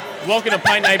Welcome to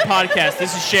Pint Night Podcast.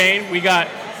 This is Shane. We got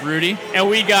Rudy. And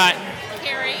we got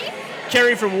Carrie.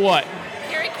 Carrie from what?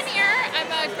 Carrie Kinnear. I'm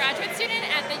a graduate student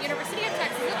at the University of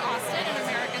Texas at Austin in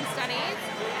American Studies.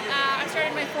 I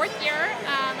started my fourth year.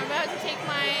 I'm about to take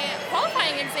my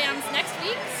qualifying exams next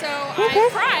week, so I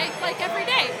cry like every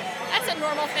day. That's a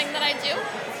normal thing that I do.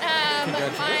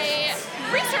 My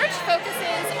research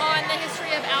focuses on the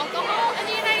history of alcohol in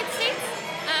the United States,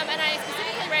 and I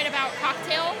specifically write about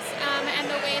cocktails and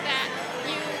the way that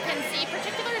you can see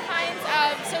particular kinds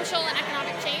of social and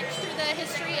economic change through the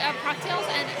history of cocktails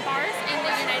and bars in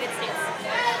the United States.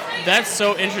 That's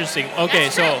so interesting. Okay,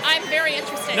 That's true. I'm very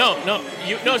interested.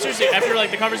 No, seriously. After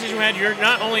like the conversation we had, you're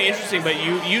not only interesting, but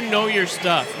you know your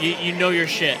stuff. You know your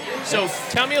shit. So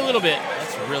tell me a little bit.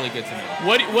 That's really good to know.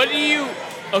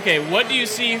 What do you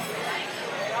see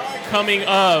coming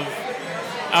of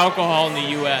alcohol in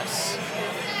the U.S.?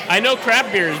 I know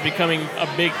craft beer is becoming a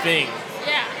big thing.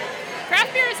 Yeah,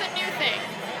 craft beer is a new thing,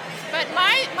 but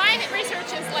my research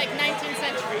is like 19th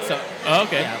century. So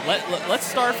okay. Yeah, let's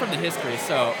start from the history.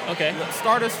 So let's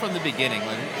start us from the beginning.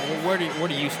 Like, where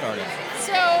do you start at?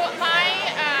 So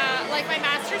my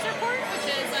master's report,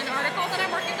 which is an article that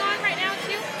I'm working on right now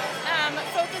too,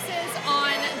 focuses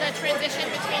on the transition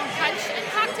between punch and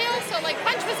cocktails. So like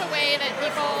punch was a way that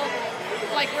people,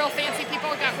 like real fancy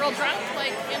people, got real drunk,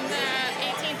 like in the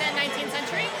 18th and 19th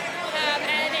century.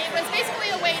 And it was basically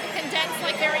a way to condense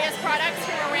like various products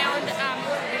from around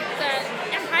the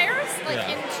empires,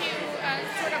 into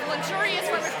sort of luxurious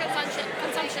form of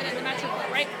consumption in the metropole,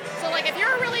 right? So like if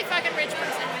you're a really fucking rich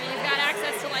person and you've got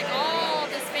access to like all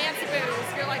this fancy booze,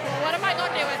 you're like, well, what am I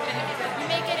going to do with it? You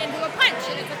make it into a punch,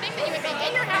 and it's a thing that you would make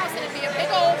in your house, and it'd be a big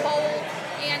old bowl,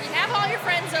 and you have all your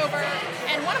friends over.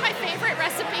 And one of my favorite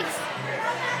recipes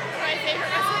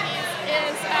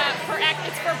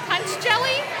is for punch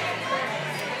jelly.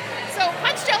 So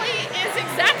punch jelly is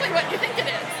exactly what you think it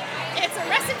is. It's a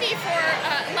recipe for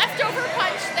leftover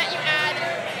punch that you add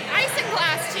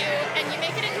isinglass to, and you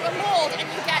make it into a mold, and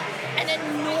you get an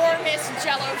enormous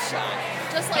Jell-O shot,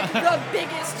 just like the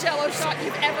biggest Jell-O shot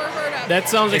you've ever heard of. That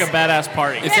sounds like a badass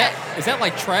party. Is that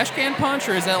like trash can punch,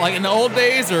 or is that like in the old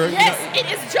days, or? Yes, it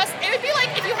is just. It would be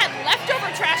like if you had leftover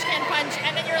trash can punch,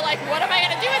 and then you're like, "What am I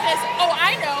going to do with this? Oh,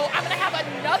 I know. I'm going to have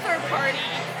another party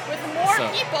with more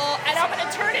people, and I'm going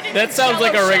to turn it into." That sounds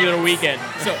Jell-O like a regular shots. weekend.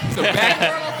 So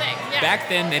Normal thing. Yeah. back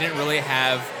then they didn't really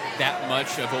have that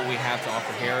much of what we have to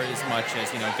offer here, as much as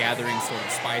gathering sort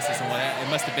of spices and whatnot. It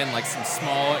must have been like some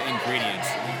small ingredients.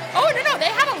 Oh no,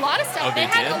 they had a lot of stuff. Oh, they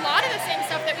had did? a lot of the same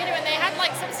stuff that we do, and they had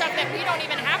like some stuff that we don't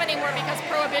even have anymore because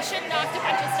Prohibition knocked a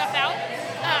bunch of stuff out.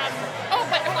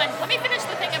 But hold on, let me finish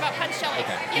the thing about punch jelly.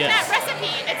 Okay. In that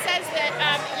recipe, it says that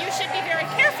you should be very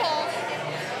careful.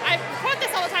 I quote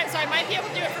this all the time, so I might be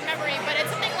able to do it from memory, but it's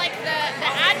something like the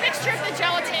admixture of the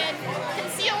gelatin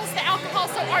conceals the alcohol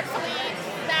so artfully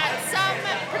that some,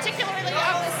 particularly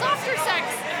of the softer sex,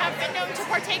 have been known to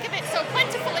partake of it so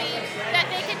plentifully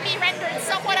that they can be rendered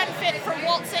somewhat unfit for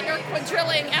waltzing or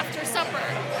quadrilling after supper.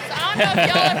 So I don't know if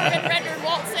y'all ever been rendered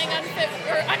unfit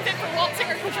for waltzing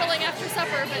or quadrilling after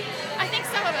supper, but I think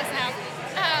some of us have.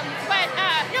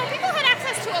 People had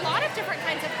access to a lot of different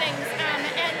kinds of things, and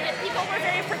people were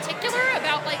very particular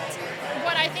about like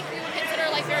what I think we would consider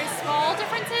like very small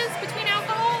differences between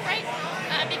alcohol, right?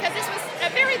 Because this was a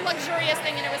very luxurious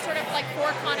thing, and it was sort of like for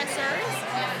connoisseurs.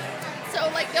 So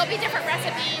like there'll be different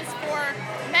recipes for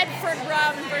Medford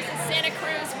rum versus Santa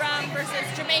Cruz rum versus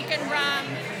Jamaican rum,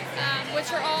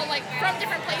 which are all like from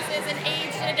different places and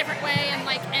aged in a different way and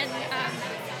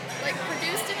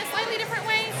produced in a slightly different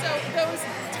way. So those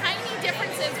tiny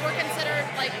differences were considered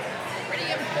like pretty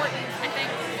important, I think,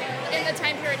 in the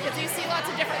time period, because you see lots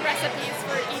of different recipes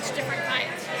for each different kind.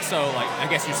 So like I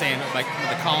guess you're saying like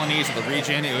the colonies or the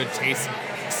region, it would taste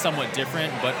somewhat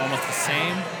different but almost the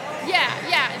same. Yeah,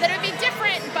 that it would be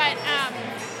different, but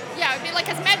it would be like,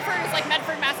 because Medford was like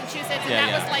Medford, Massachusetts, and that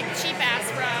was like cheap ass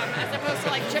rum, as opposed to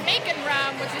like Jamaican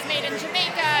rum, which was made in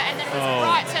Jamaica and then was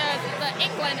brought to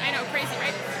England. I know, crazy,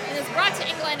 right? It was brought to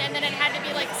England, and then it had to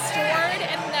be like stored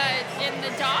in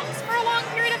the docks for a long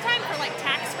period of time for like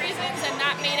tax reasons, and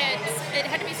that made it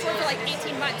had to be stored for like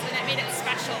 18 months, and that made it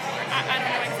special. I don't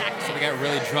know exactly. So they got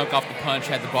really drunk off the punch,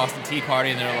 had the Boston Tea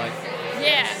Party, and they're like,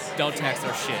 yeah, don't tax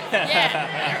our shit.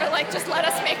 Yeah, or like just let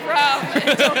us make rum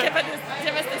and don't give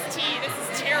us this tea. This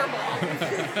is terrible.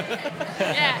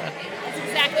 Yeah, that's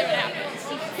exactly what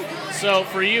happened. So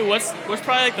for you, what's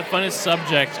probably like the funnest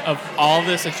subject of all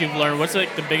this that you've learned? What's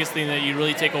like the biggest thing that you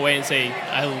really take away and say,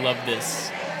 I love this?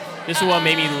 This is what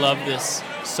made me love this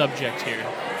subject here.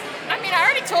 I mean, I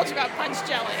already already told you about punch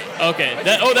jelly. Okay. Which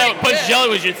That is pretty punch good. jelly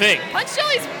was your thing. Punch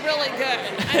jelly's really good.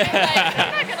 I mean, like,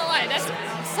 I'm not gonna lie, that's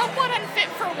somewhat unfit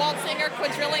for waltzing or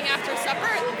quadrilling after supper.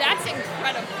 That's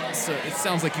incredible. So it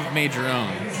sounds like you've made your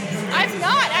own. I've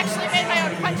not actually made my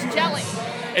own punch jelly.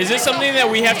 Is this something that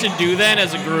we have to do then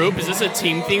as a group? Is this a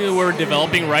team thing that we're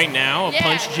developing right now? A Yeah.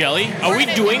 punch jelly? Are We're we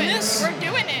gonna doing do it. this? We're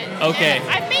doing it. Okay.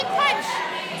 Yeah. I've made punch.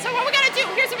 So what we gotta do,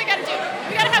 here's what we gotta do.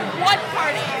 We gotta have one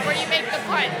party where you make the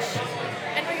punch.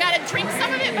 And we gotta drink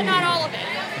some of it, but not all of it.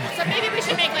 So maybe we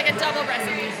should make like a double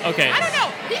recipe. Okay. I don't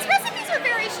know. These recipes are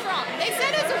very strong. They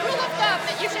said as a rule of thumb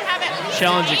that you should have at least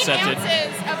Challenge 8 accepted.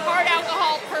 ounces of hard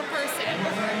alcohol per person.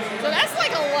 So that's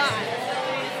like a lot.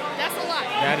 That's a lot.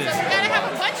 That is so we gotta have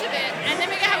a bunch of it, and then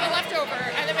we gotta have a leftover,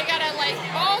 and then we gotta like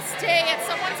all stay at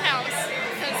someone's house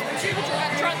because we're too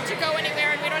drunk to go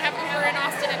anywhere, and we don't have Uber in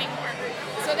Austin anymore.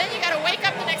 So then you gotta wake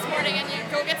up the next morning and you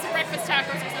go get some breakfast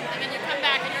tacos or something, and you come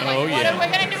back and you're like, Oh, what yeah. are we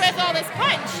gonna do with all this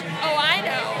punch? Oh, I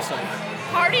know. So,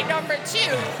 Party number 2,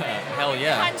 hell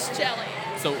yeah. punch jelly.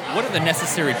 So what are the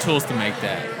necessary tools to make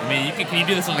that? I mean, can you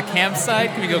do this on the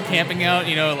campsite? Can we go camping out,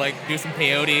 like do some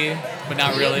peyote, but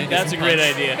not really? That's a great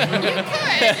idea. You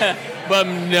could But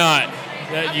not.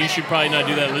 You should probably not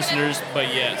do that, listeners,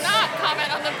 but yes. not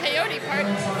comment on the peyote part,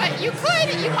 but you could.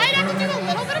 You might have to do a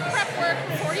little bit of prep work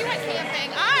before you went camping.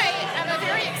 I am a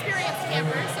very experienced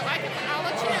camper, so I'll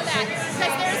let you know that.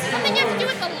 Because there's something you have to do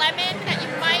with the lemon that you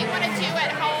might want to do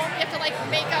at home. You have to like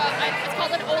make it's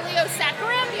called an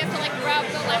oleosaccharum. You have to like rub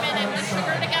the lemon and the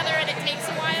sugar together, and it takes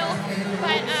a while.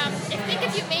 But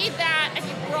if you made that and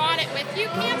you brought it with you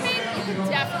camping, you could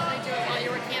definitely do it while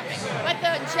you were camping. But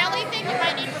the jelly thing, you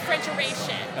might need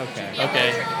refrigeration. Okay. Which would be a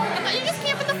Okay. little tricky. But you just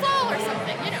camp in the fall or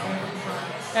something,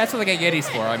 That's what they get Yetis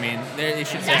for. I mean, you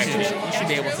should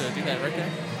be able to do that right there.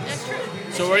 That's true.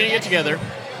 So we're going to get together.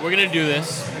 We're going to do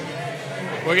this.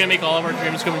 We're going to make all of our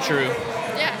dreams come true.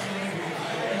 Yeah.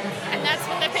 And that's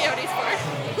what the peyote's for.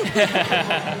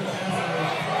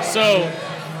 So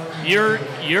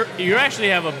you actually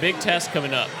have a big test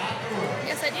coming up.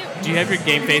 Yes, I do. Do you have your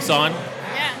game face on?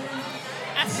 Yeah.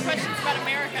 Ask the questions about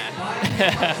America.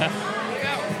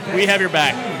 Go. We have your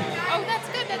back. Oh, that's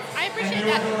good. I appreciate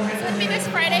that. So with me this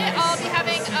Friday, I'll be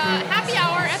having a happy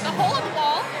hour at the Hole in the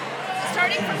Wall,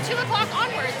 starting from 2 o'clock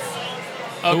onwards.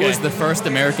 Okay. Who was the first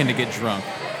American to get drunk?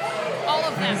 All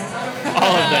of them.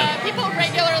 All of them. People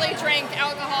regularly drink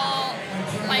alcohol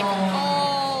like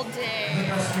all day.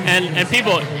 And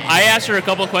people, I asked her a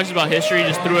couple of questions about history,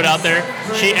 just threw it out there.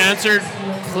 She answered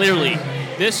clearly.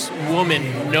 This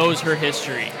woman knows her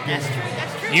history. That's true.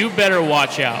 That's true. You better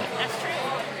watch out. That's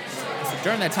true. So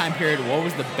during that time period, what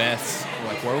was the best?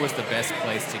 Where was the best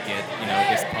place to get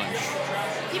this punch?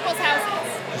 People's houses.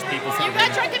 Just people's You got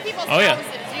drunk at people's Oh, yeah.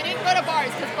 houses. You didn't go to bars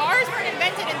because bars weren't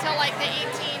invented until like the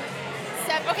 1870s.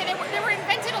 Okay, they were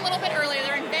invented a little bit earlier.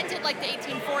 They were invented like the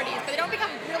 1840s, but they don't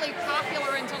become really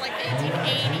popular until like the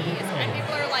 1880s. And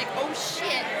people are like, oh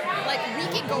shit, like we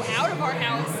can go out of our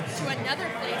house to another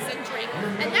place and drink.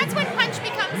 And that's when punch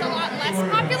becomes a lot less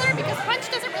popular because punch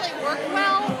doesn't really work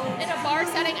well in a bar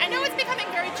setting. I know it's becoming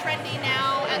very trendy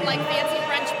now at like fancy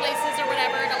brunch places or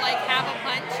whatever to like have a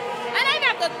punch. And I've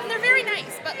had them, they're very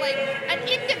nice, but like an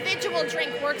individual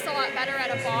drink works a lot better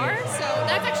at a bar. So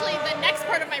that's actually the next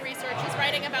part of my research is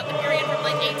writing about the period from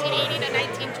like 1880 to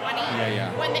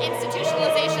 1920 when the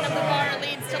institutionalization of the bar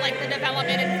leads to like the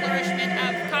development and flourishment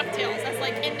of cocktails as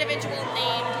like individual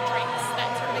named drinks that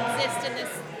sort of exist in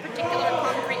this particular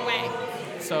concrete way.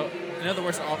 So, in other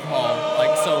words,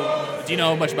 alcohol. Do you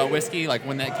know much about whiskey? Like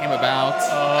when that came about?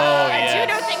 I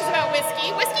do know things about whiskey.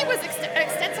 Whiskey was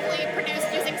extensively produced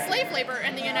using slave labor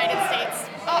in the United States.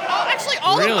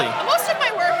 Really? Most of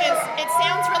my work it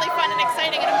sounds really fun and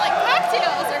exciting, and I'm like,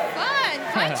 cocktails are fun,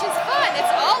 punch is fun.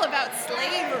 It's all about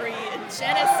slavery and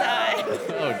genocide.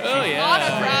 Oh, yeah.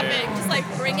 Monocropping, just like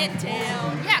bring it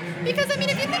down. Yeah, because I mean,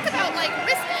 if you think about like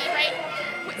whiskey, right?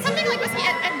 Something like whiskey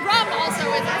and rum also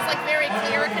has like very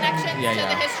clear connections to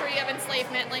the history of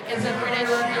enslavement, like in the British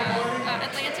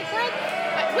Atlantic world.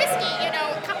 But whiskey,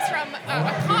 comes from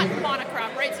a cotton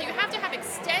monocrop, right? So you have to have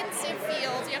extensive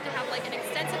fields. You have to have like an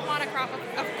extensive monocrop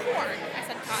of corn. I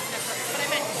said cotton at first, but I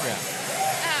meant corn.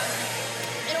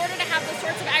 In order to have the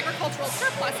sorts of agricultural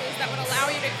surpluses that would allow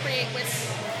you to create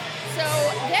whiskey. So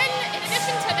then, in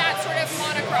addition to that sort of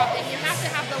monocropping, you have to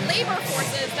have the labor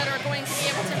forces that are going to be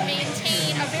able to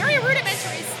maintain a very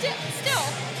rudimentary still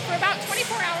for about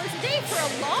 24 hours a day for a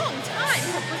long time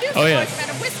to produce a large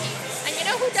amount of whiskey. And you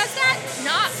know who does that?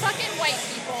 Not fucking white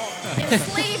people.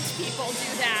 Enslaved people do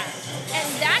that. And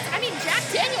Jack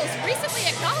Daniels recently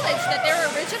acknowledged that their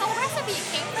original recipe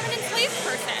came from an enslaved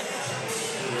person.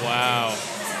 Wow.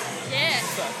 Yeah.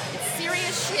 So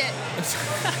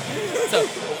So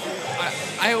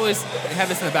I always have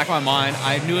this in the back of my mind.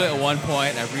 I knew it at one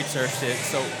point, and I researched it.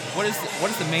 So what is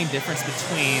the main difference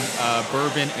between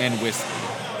bourbon and whiskey?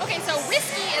 Okay, so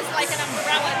whiskey is like an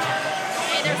umbrella term.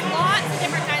 Okay, there's lots of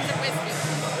different kinds of whiskey.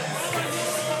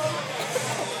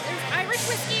 There's Irish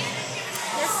whiskey,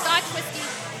 there's Scotch whiskey,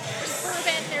 there's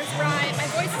bourbon, there's rye. My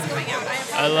voice is going out.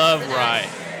 I love rye.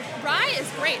 Rye is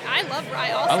great. I love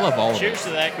rye also. I love all of it. Cheers to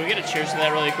that. Can we get a cheers to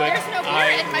that really quick? There's no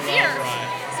beer in my love beer, rye.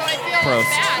 so I feel Prost.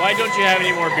 bad. Why don't you have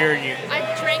any more beer in you? I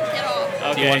drank it all.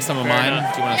 Okay, Do you want some of fair mine?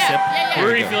 enough. Do you want a Yeah, sip? yeah, yeah.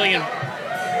 We're Here you go. refilling in.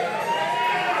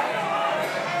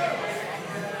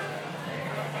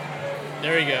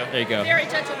 There we go. There you go. Very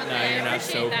gentlemanly. Now I you're not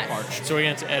appreciate so that. parched. So we're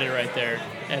going to edit right there.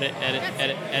 Edit.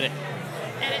 Edit.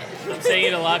 I'm saying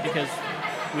it a lot because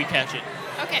we catch it.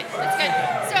 Okay, that's good.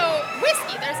 So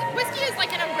whiskey is like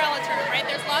an umbrella term, right?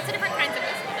 There's lots of different kinds of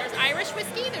whiskey. There's Irish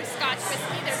whiskey, there's Scotch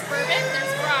whiskey, there's bourbon,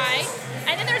 there's rye,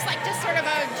 and then there's like just sort of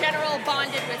a general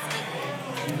bonded whiskey.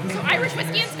 So Irish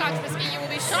whiskey and Scotch whiskey, you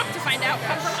will be shocked to find out,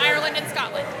 come from Ireland and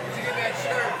Scotland.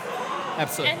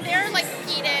 Absolutely. And they're like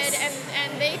peated, and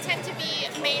they tend to be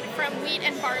made from wheat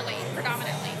and barley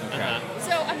predominantly. Okay.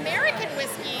 So American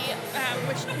whiskey,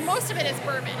 which most of it is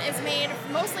bourbon, is made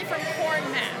mostly from corn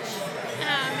mash.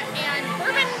 And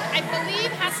bourbon, I believe,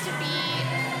 I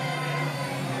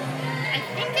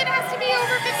think it has to be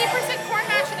over 50% corn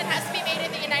mash, and it has to be made in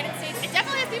the United States. It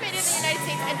definitely has to be made in the United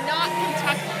States and not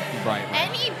Kentucky. Right.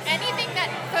 Anything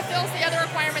that fulfills the other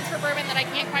requirements for bourbon that I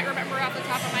can't quite remember off the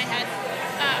top of my head,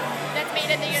 that's made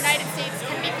in the United States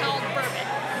can be called bourbon.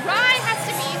 Rye has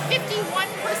to be 51%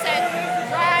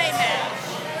 rye mash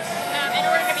in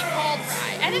order to be called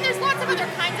rye. And then there's lots of other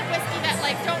kinds of whiskey that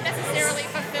like don't necessarily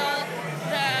fulfill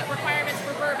the requirements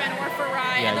for bourbon or for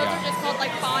rye, and those are just called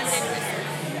like bonded whiskey.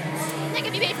 They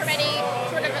can be made from any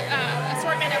sort of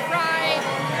assortment of rye,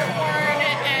 corn,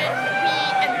 and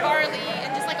wheat, and barley,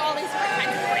 and just like all these different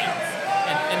kinds of grains.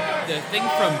 And the thing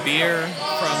from beer,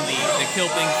 from the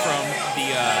kilping from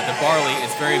the barley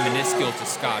is very minuscule to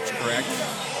Scotch, correct?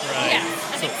 Right. Yeah,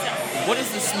 I think so. What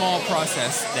is the small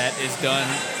process that is done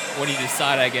when you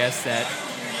decide, I guess, that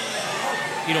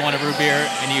you don't want a brew beer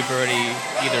and you've already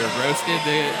either roasted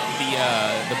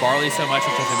the barley so much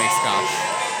it doesn't make Scotch?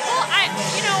 Well, I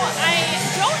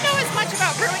don't know as much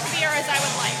about brewing beer as I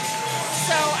would like,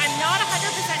 so I'm not 100%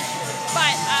 sure.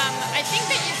 But I think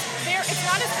that it's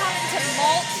not as common to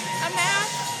malt a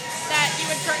mash that you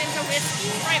would turn into whiskey,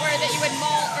 right? Where that you would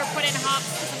malt or put in hops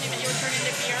to something that you would turn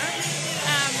into beer.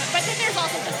 But then there's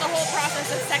also just the whole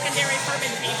process of secondary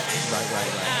fermentation.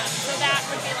 Right. So that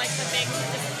would be like the big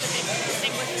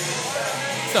distinguishing.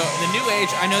 So the New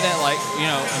Age, I know that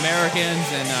Americans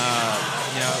and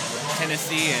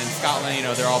Tennessee and Scotland,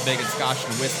 they're all big in Scotch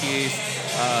and whiskeys.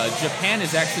 Japan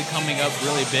is actually coming up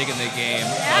really big in the game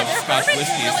of their Scotch bourbon's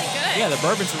whiskeys. really good. Yeah, the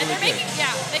bourbon's really good.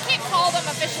 They can't call them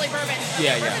officially bourbons, but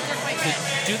Yeah. their bourbons are quite So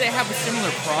good. do they have a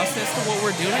similar process to what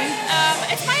we're doing?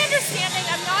 It's my understanding,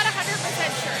 I'm not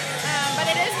 100% sure, but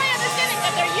it is my understanding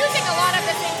that they're using a lot of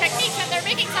the same techniques, and they're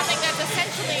making something that's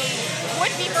essentially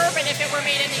would be bourbon if it were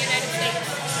made in the United States.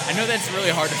 I know that's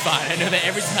really hard to find. I know that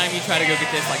every time you try to go get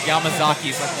this, like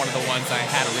Yamazaki is like one of the ones I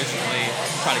had originally,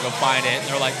 try to go find it, and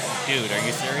they're like, dude, are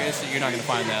you serious? You're not going to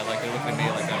find that. Like, they're looking at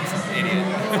me like I'm some idiot.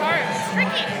 It's hard. It's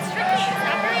tricky. It's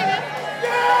not very good.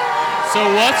 So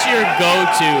what's your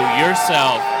go-to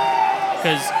yourself?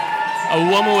 Because a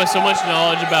woman with so much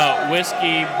knowledge about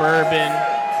whiskey, bourbon,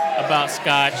 about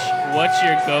Scotch, what's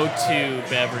your go-to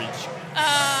beverage?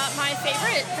 My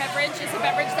favorite beverage is a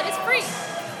beverage that is free.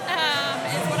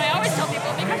 Is what I always tell people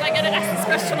because I get asked this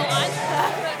question a lot,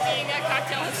 being a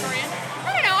cocktail historian.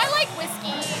 I don't know, I like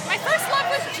whiskey. My first love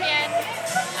was gin.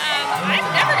 I'm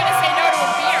never going to say no to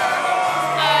a beer.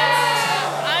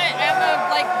 I am a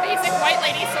basic white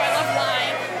lady, so I love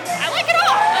wine. I like it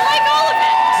all. I like all of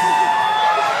it.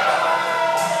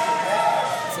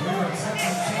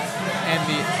 And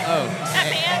That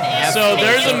man is So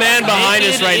there's a man behind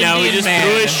us right now who just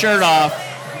threw his shirt off.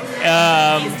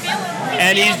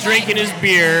 And he's drinking his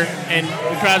beer, and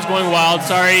the crowd's going wild.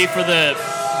 Sorry for the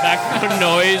background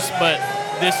noise, but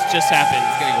this just happened.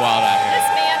 It's getting wild out here. This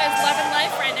man is loving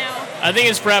life right now. I think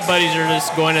his frat buddies are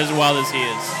just going as wild as he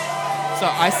is. So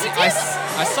I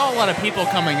saw a lot of people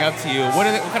coming up to you. What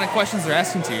kind of questions they're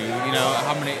asking to you?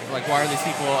 How many? Why are these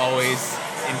people always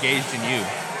engaged in you?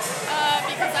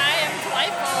 Because I am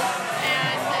delightful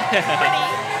and funny,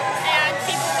 and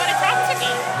people want to talk to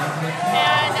me.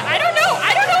 And I don't know.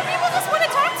 People just want to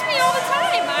talk to me all the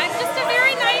time. I'm just a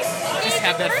very nice, Just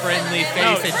have that person. friendly face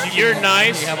No, that you're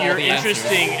nice, you have all you're the answers.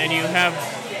 interesting, and you have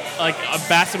a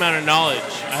vast amount of knowledge.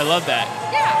 I love that.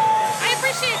 Yeah, I appreciate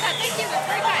appreciate that. Thank you. That's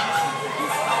very kind.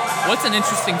 What's an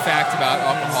interesting fact about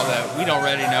alcohol that we'd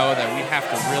already know that we'd have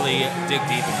to really dig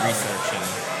deep and research?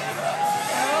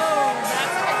 Oh,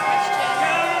 that's a good question.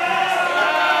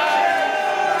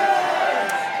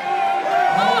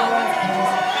 What's an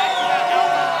interesting fact about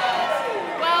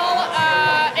alcohol? Well,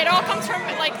 it all comes from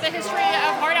like the history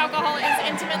of hard alcohol is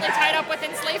intimately tied up with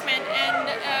enslavement and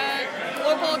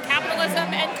global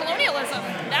capitalism and colonialism.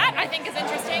 That I think is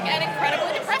interesting and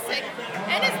incredibly depressing,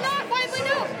 and is not widely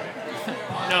known.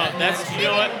 No, that's, you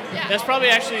know what? Yeah. That's probably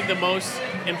actually the most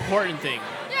important thing.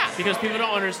 Yeah. Because people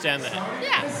don't understand that.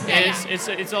 Yeah. And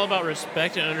it's all about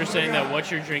respect and understanding that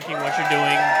what you're drinking, what you're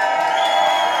doing,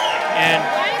 and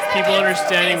Why is people that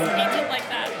understanding face painted like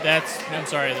that? that's, I'm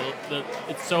sorry,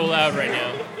 it's so loud right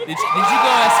now. Did you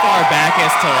go as far back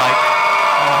as to like,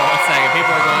 one second,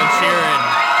 people are going cheering.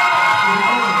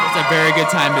 It's a very good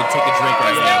time to take a drink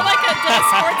right Is there now. like a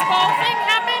sports ball thing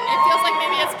happen? It feels like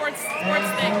maybe a sports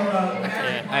thing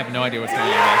occurred. I have no idea what's going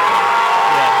on back there.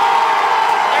 Yeah.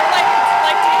 They're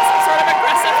like doing some sort of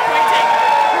aggressive pointing.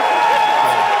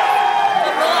 A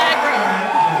little aggro.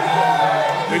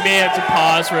 We may have to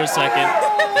pause for a second.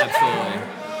 Absolutely.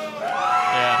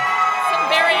 Yeah. Some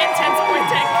very intense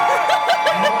pointing.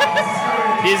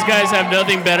 These guys have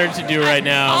nothing better to do right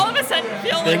All now of a sudden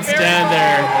feel than like very stand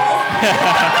there. All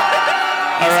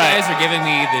These right. guys are giving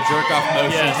me the jerk off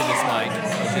motion Yes. to this mic,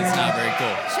 which is not very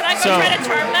cool. Should I go So- try to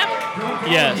charm them?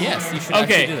 Yes. Yes, you should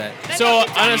Okay. actually do that. Then So they'll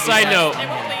keep on a talking. side note, They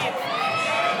won't leave.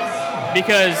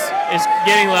 because it's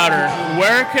getting louder,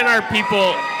 where can our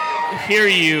people hear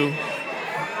you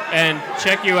and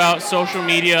check you out, social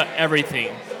media, everything?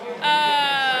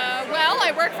 Well,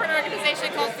 I work for an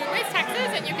organization called Food Waste Texas,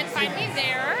 and you can find me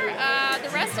there. The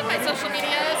rest of my social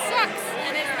media sucks,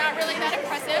 and it's not really that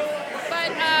impressive.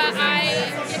 But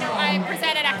I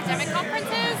present at academic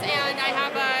conferences, and I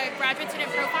have a graduate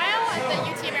student profile at the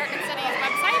UT American Studies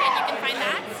website, and you can find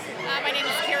that. My name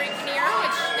is Carrie Kinnear,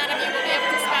 which none of you will be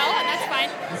able to spell, and that's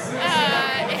fine.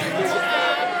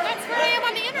 That's where I am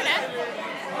on the internet.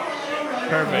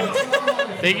 Perfect.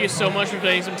 Thank you so much for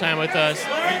spending some time with us.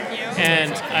 Thank you.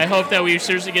 And I hope that we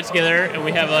seriously get together and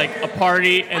we have like a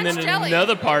party and Punch then jelly.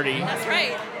 another party, That's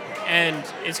right. and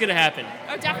it's gonna happen.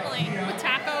 Oh, definitely. With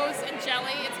tacos and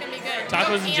jelly, it's gonna be good.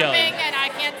 Tacos Go and jelly. camping, and I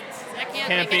can't make any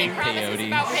Camping, promises peyote.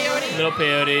 about peyote. Little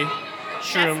peyote,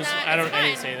 shrooms. That's not- I it's didn't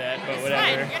fine. say that, but It's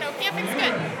whatever. fine. You know, camping's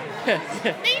good.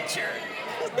 Nature.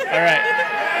 All right.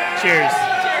 Cheers.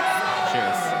 Cheers.